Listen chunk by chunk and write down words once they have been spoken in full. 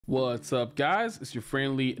What's up, guys? It's your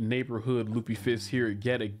friendly neighborhood LoopyFist here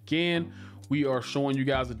yet again. We are showing you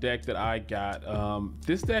guys a deck that I got.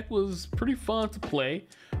 This deck was pretty fun to play.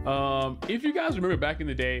 If you guys remember back in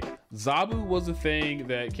the day, Zabu was a thing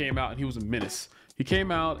that came out and he was a menace. He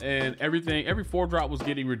came out and every 4-drop was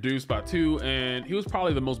getting reduced by 2, and he was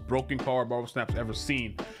probably the most broken card Marvel Snap's ever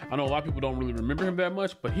seen. I know a lot of people don't really remember him that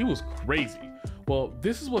much, but he was crazy. Well,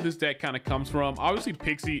 this is what this deck kind of comes from. Obviously,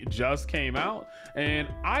 PIXIE just came out, and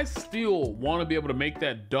I still want to be able to make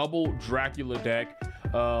that double Dracula deck.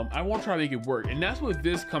 I want to try to make it work, and that's where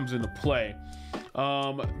this comes into play.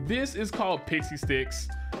 This is called PIXIE Sticks,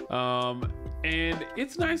 and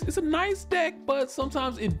it's nice. It's a nice deck, but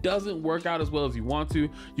sometimes it doesn't work out as well as you want to.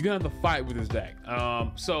 You're gonna have to fight with this deck.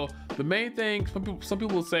 So the main thing, some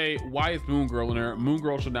people will say, why is Moon Girl in here? Moon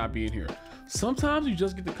Girl should not be in here. Sometimes you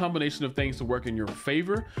just get the combination of things to work in your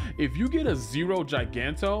favor. If you get a 0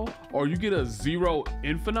 Giganto or you get a 0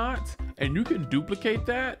 Infinite and you can duplicate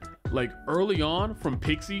that like early on from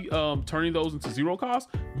PIXIE, turning those into 0 cost,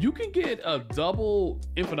 you can get a double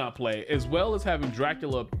Infinite play as well as having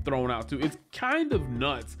Dracula thrown out too. It's kind of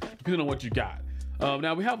nuts depending on what you got.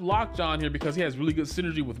 Now we have Lockjaw here because he has really good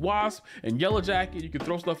synergy with Wasp and Yellow Jacket. You can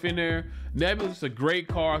throw stuff in there. Nebula's just a great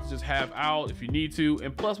card to just have out if you need to.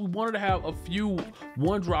 And plus we wanted to have a few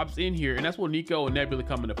 1-drops in here, and that's where Nico and Nebula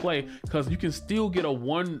come into play because you can still get a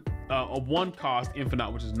one cost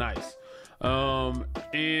Infinite, which is nice.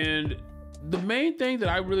 And the main thing that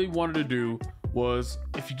I really wanted to do was,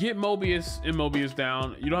 if you get Mobius and Mobius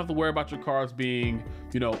down, you don't have to worry about your cards being,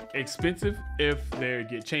 expensive if they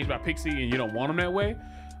get changed by PIXIE and you don't want them that way.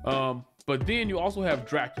 But then you also have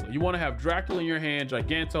Dracula. You want to have Dracula in your hand,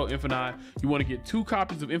 Giganto, Infinite. You want to get 2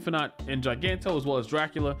 copies of Infinite and Giganto as well as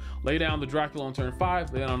Dracula. Lay down the Dracula on turn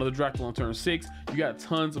 5, lay down another Dracula on turn 6. You got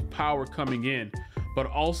tons of power coming in. But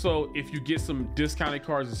also, if you get some discounted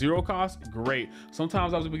cards, 0 cost, great.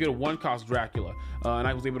 Sometimes I was able to get a 1 cost Dracula, and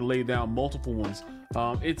I was able to lay down multiple ones.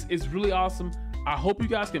 It's really awesome. I hope you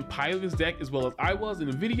guys can pilot this deck as well as I was in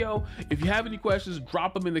the video. If you have any questions,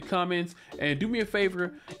 drop them in the comments. And do me a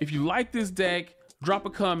favor, if you like this deck, drop a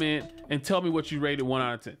comment and tell me what you rated 1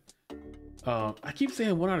 out of 10. I keep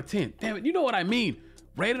saying 1 out of 10. Damn it, you know what I mean.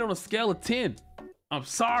 Rate it on a scale of 10. I'm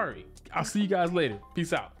sorry. I'll see you guys later.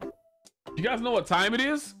 Peace out. You guys know what time it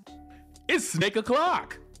is? It's snake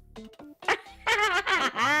o'clock.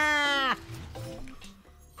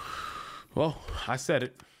 Well, I said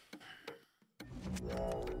it.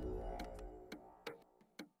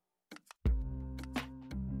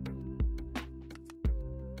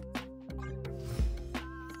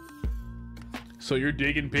 So you're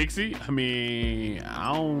digging PIXIE? I mean,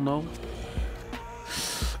 I don't know.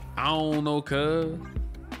 I don't know, cuz.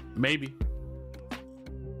 Maybe.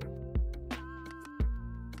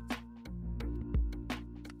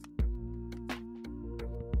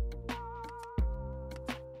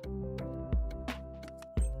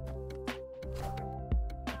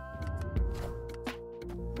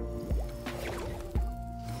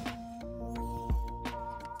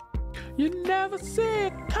 You never see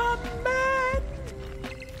it coming.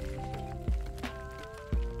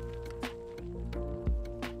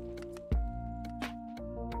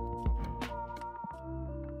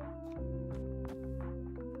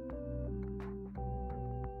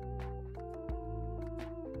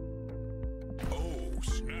 Oh,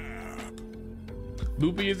 snap.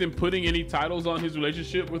 Loopy isn't putting any titles on his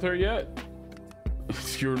relationship with her yet.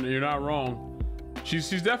 You're not wrong. She's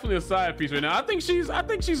definitely a side piece right now. I think she's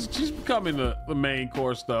becoming the main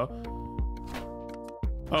course though.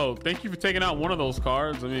 Oh, thank you for taking out one of those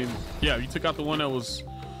cards. I mean, yeah, you took out the one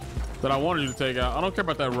that I wanted you to take out. I don't care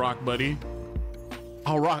about that rock, buddy.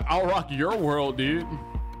 I'll rock your world, dude.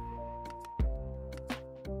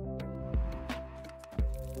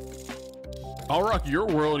 I'll rock your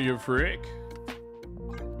world, you frick.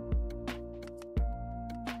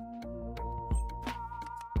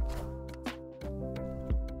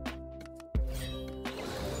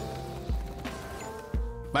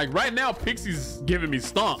 Like right now, PIXIE's giving me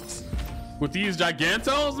stomps with these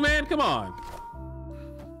Gigantos, man. Come on.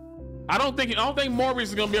 I don't think Morbius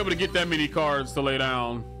is gonna be able to get that many cards to lay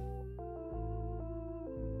down.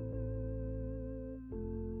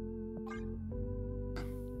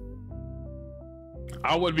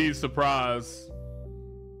 I would be surprised.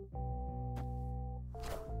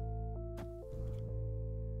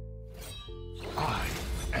 I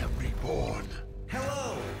am reborn.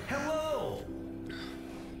 Hello, hello.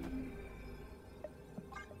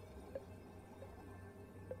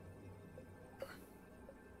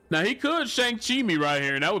 Now he could Shang-Chi me right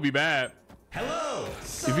here, and that would be bad. Hello.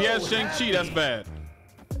 If he has Shang-Chi, that's bad.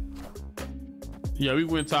 Yeah, we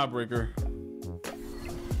win tiebreaker.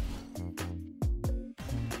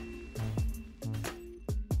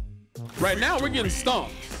 Right now, we're getting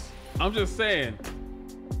stumped. I'm just saying.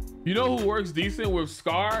 You know who works decent with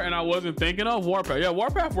Scar and I wasn't thinking of? Warpath. Yeah,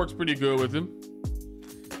 Warpath works pretty good with him.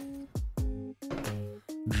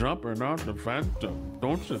 Jumping on the phantom.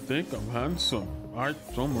 Don't you think I'm handsome?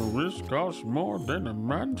 Some risk costs more than a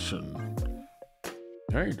mansion.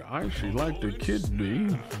 Ain't icy like the kid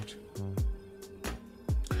be.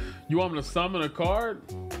 You want me to summon a card?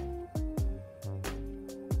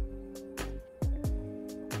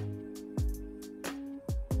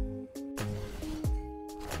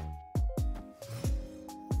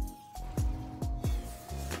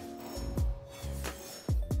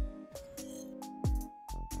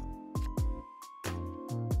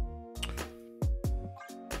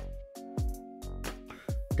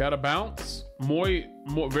 Got a bounce. Moy,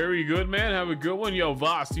 very good, man. Have a good one. Yo,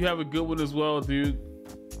 Voss, you have a good one as well, dude.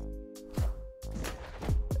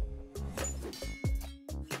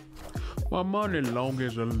 My money long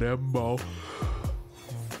as a limbo.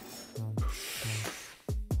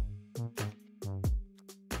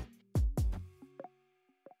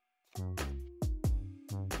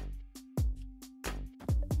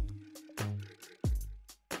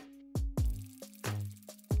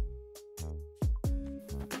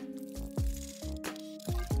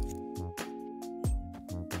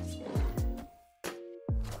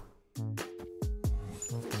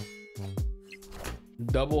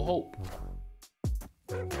 Double hope.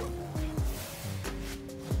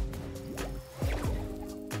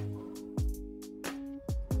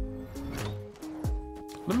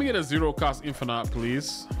 Let me get a zero cost infinite,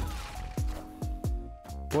 please.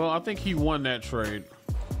 Well, I think he won that trade.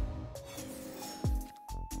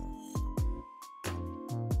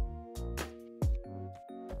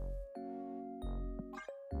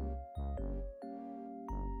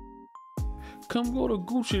 Come go to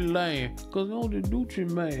Gucci land, cause only Gucci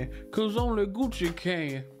man, cause only Gucci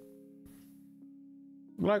can.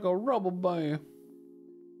 Like a rubber band.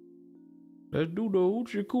 Let's do the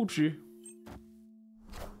hoochie coochie.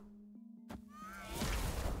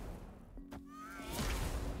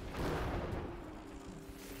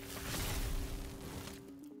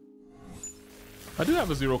 I do have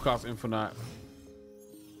a zero cost infinite.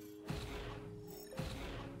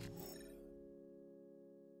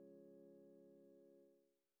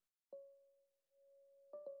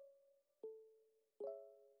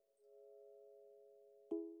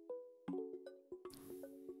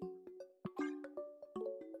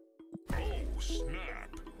 Snap.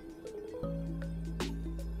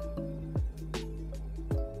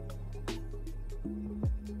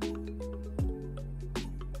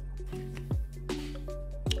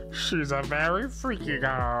 She's a very freaky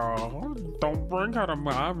girl. Don't bring her to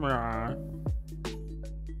mama.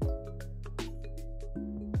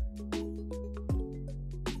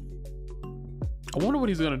 I wonder what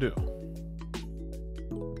he's gonna do.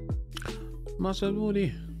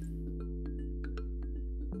 Masabudi.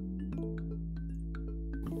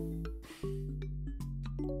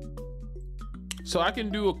 So I can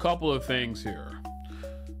do a couple of things here.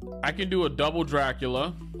 I can do a double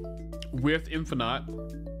Dracula with Infinite.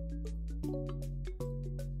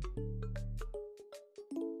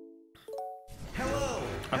 Hello.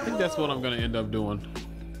 I think that's what I'm gonna end up doing.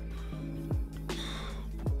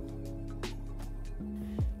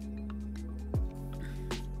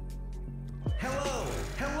 Hello.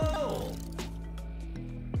 Hello.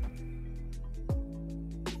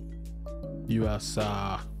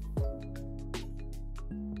 USA.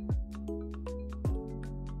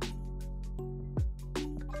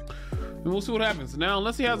 And we'll see what happens. Now,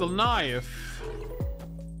 unless he has a knife.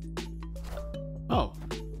 Oh.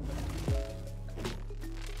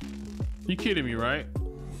 You kidding me, right?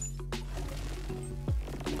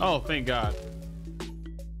 Oh, thank God.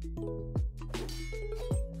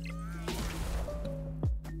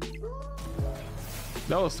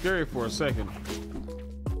 That was scary for a second.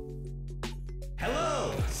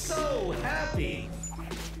 Hello. So happy.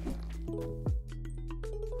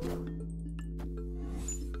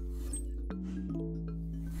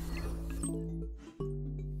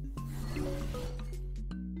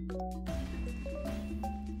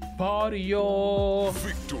 Party, y'all.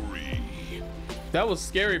 Victory. That was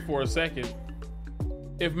scary for a second.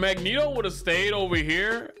 If Magneto would have stayed over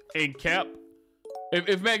here and kept,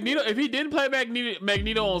 if Magneto, if he didn't play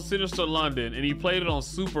Magneto on Sinister London and he played it on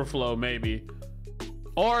Superflow maybe,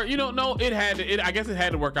 or you know, no, it had to. I guess it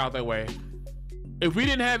had to work out that way. If we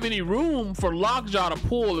didn't have any room for Lockjaw to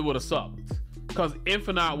pull, it would have sucked because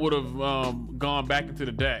Infinite would have gone back into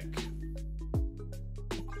the deck.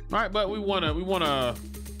 All right, but we won an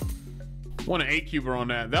 8-cuber on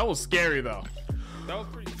that. That was scary though. That was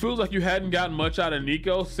pretty. Feels like you hadn't gotten much out of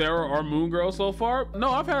Nico, Sarah, or Moon Girl so far.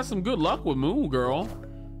 No, I've had some good luck with Moon Girl.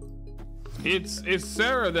 It's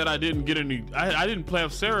Sarah that I didn't get any. I didn't play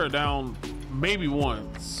Sarah down maybe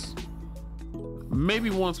once. Maybe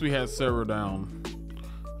once we had Sarah down.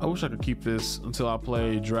 I wish I could keep this until I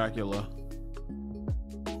play Dracula.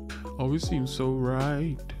 Oh, it seems so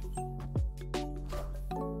right.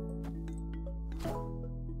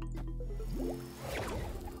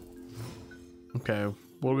 Okay,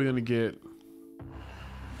 what are we gonna get?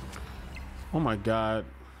 Oh my God.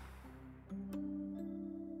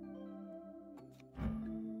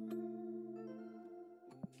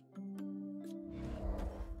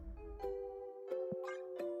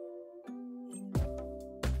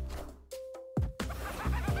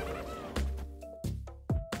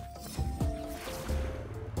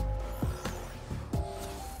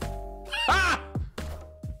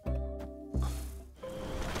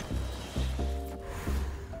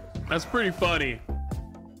 That's pretty funny.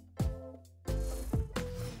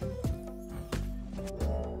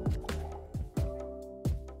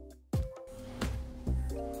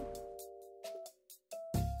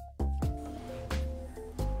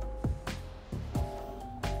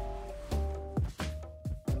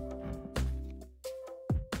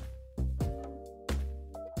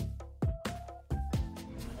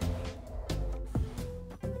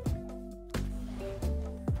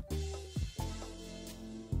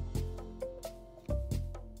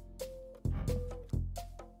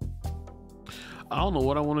 I don't know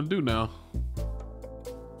what I want to do now.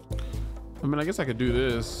 I mean, I guess I could do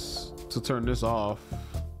this to turn this off.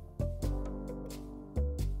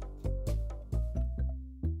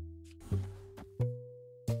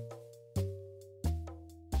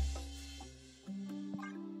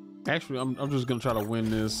 Actually, I'm just gonna try to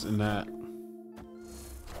win this and that.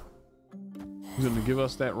 He's gonna give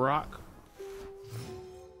us that rock.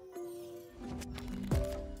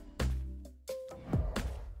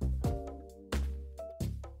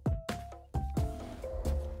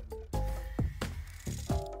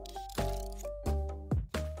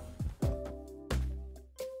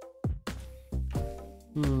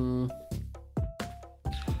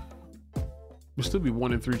 We'll still be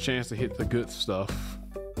 1 in 3 chance to hit the good stuff.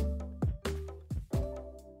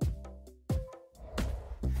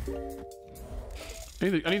 I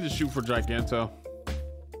need to shoot for Giganto.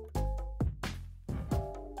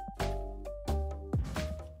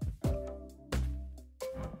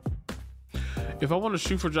 If I want to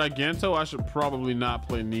shoot for Giganto, I should probably not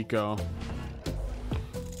play Nico.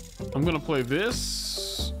 I'm gonna play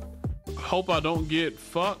this. Hope I don't get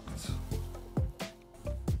fucked.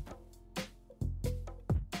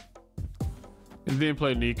 And then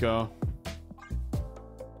play Nico.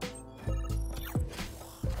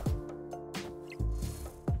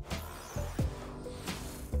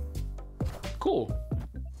 Cool.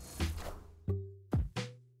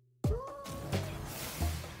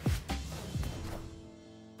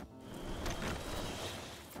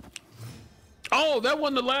 Oh, that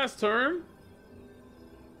wasn't the last turn.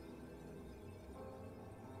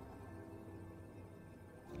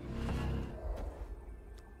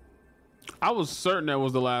 I was certain that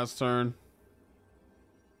was the last turn.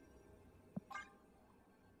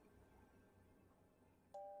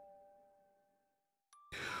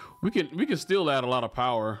 We can still add a lot of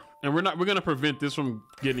power, and we're gonna prevent this from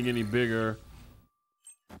getting any bigger.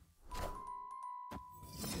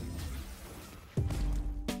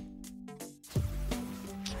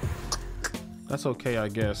 That's okay, I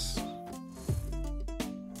guess.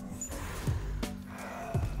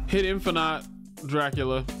 Hit Infinite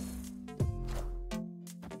Dracula.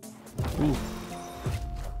 Oof.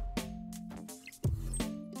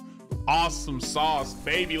 Awesome sauce,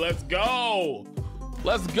 baby. Let's go.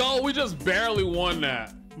 Let's go. We just barely won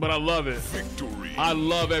that, but I love it. Victory. I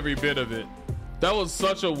love every bit of it. That was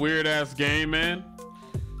such a weird ass game, man.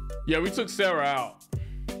 Yeah, we took Sarah out.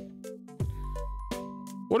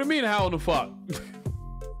 What do you mean, how the fuck?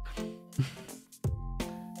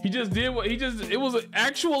 He just did what he just, it was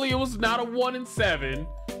not a 1 in 7.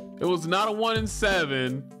 It was not a 1 in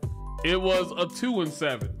 7. It was a 2 in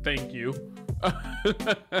 7. Thank you.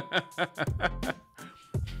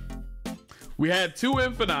 We had 2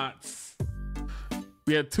 infinites.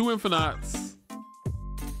 We had 2 infinites.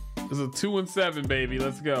 It's a 2 in 7, baby.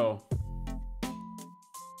 Let's go.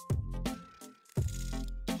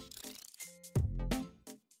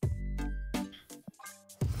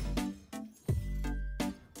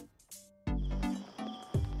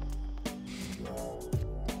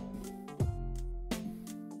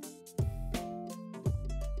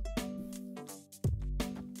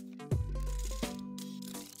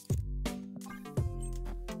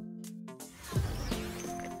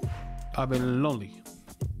 I've been lonely.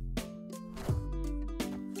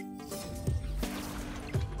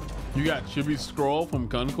 You got Chibi Scroll from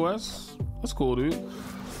Conquest. That's cool, dude.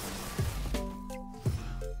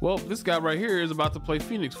 Well, this guy right here is about to play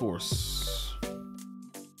Phoenix Force.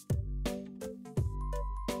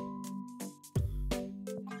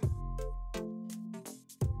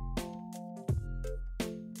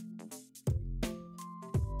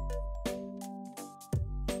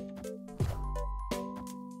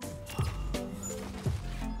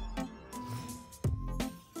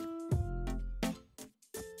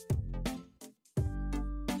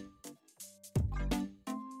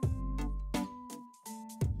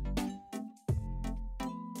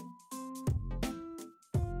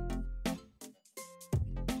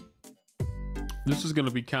 This is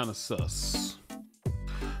gonna be kind of sus.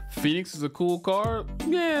 Phoenix is a cool card.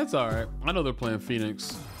 Yeah, it's all right. I know they're playing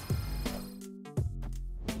Phoenix.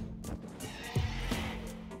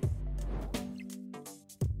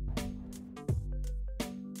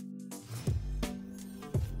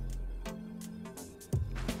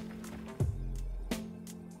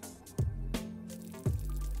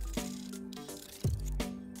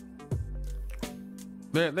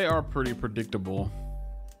 They are pretty predictable.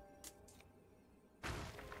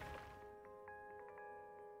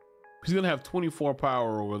 He's gonna have 24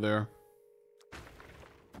 power over there.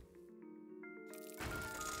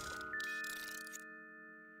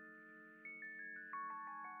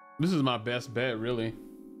 This is my best bet, really.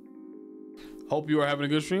 Hope you are having a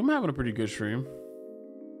good stream. I'm having a pretty good stream.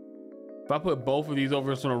 If I put both of these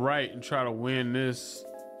over to the right and try to win this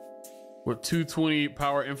with 220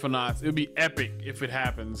 power infinites, it'll be epic if it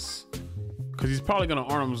happens. Cause he's probably gonna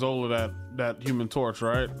Arnim Zola that Human Torch,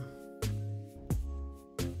 right?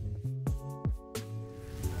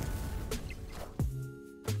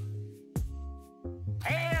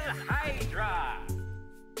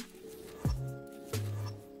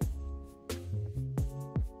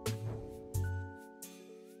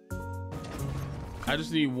 I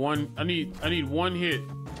just need one. I need one hit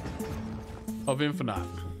of infinite.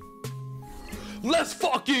 Let's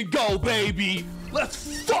fucking go, baby.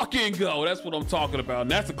 Let's fucking go. That's what I'm talking about.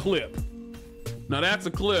 And that's a clip. Now that's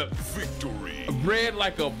a clip. Victory. Read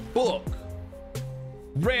like a book.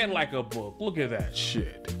 Read like a book. Look at that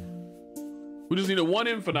shit. We just needed one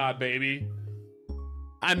infinite, baby.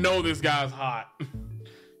 I know this guy's hot.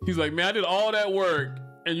 He's like, man, I did all that work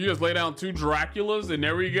and you just lay down 2 Draculas and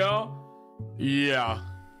there we go. Yeah.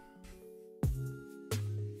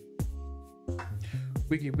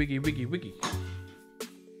 Wiki, wiki, wiki, wiki.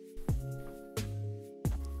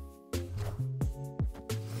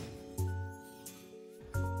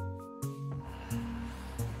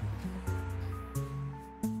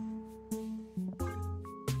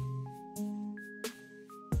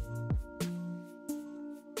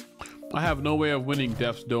 I have no way of winning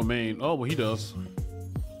Death's Domain. Oh, well, he does.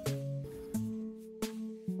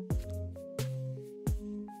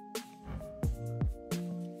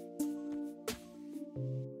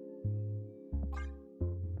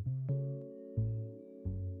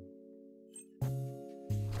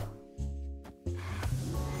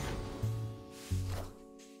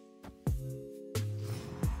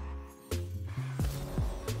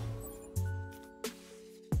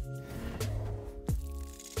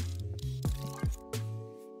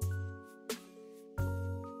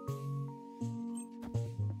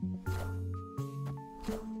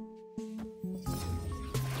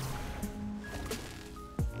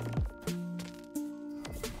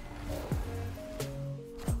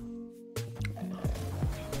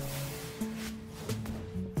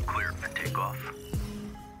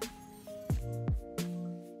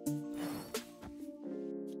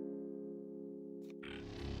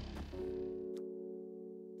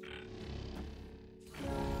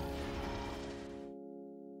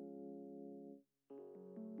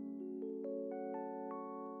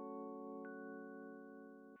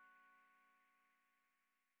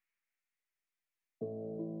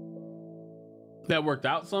 That worked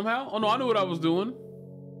out somehow? Oh no, I knew what I was doing.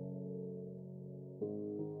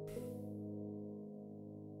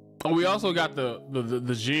 Oh, we also got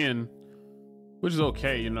the Jin, which is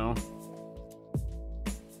okay, you know.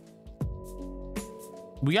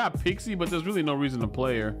 We got PIXIE, but there's really no reason to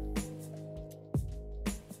play her.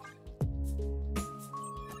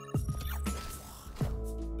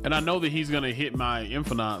 And I know that he's gonna hit my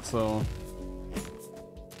infinite, so.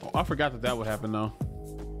 Oh, I forgot that would happen though.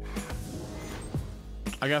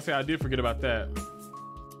 I gotta say, I did forget about that.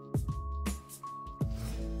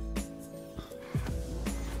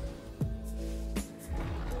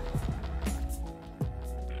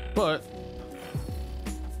 But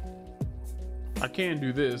I can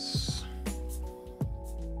do this.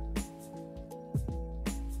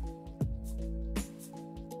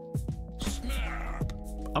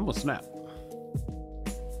 I'm gonna snap.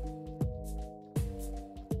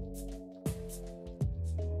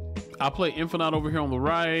 I'll play Infinite over here on the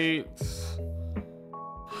right.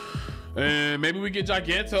 And maybe we get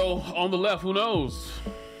Giganto on the left, who knows?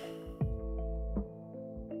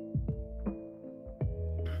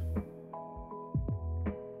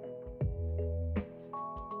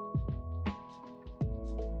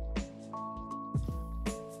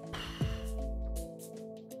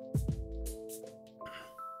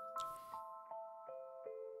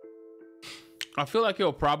 I feel like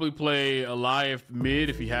he'll probably play Alive mid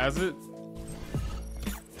if he has it.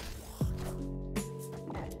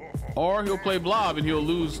 Or he'll play Blob and he'll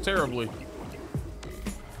lose terribly.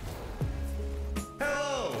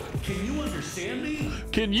 Hello, can you understand me?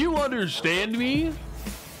 Can you understand me?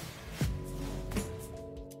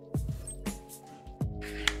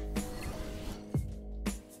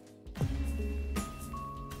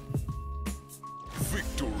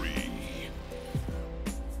 Victory.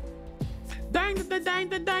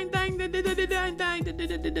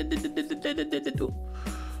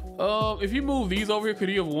 If you move these over here, could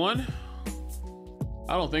he have won?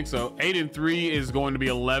 I don't think so. 8 and 3 is going to be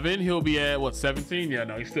 11. He'll be at what, 17? Yeah,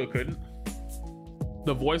 no, he still couldn't.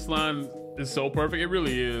 The voice line is so perfect. It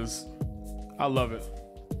really is. I love it.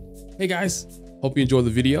 Hey guys, hope you enjoyed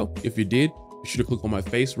the video. If you did, be sure to click on my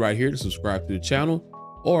face right here to subscribe to the channel,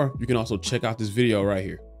 or you can also check out this video right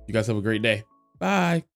here. You guys have a great day. Bye.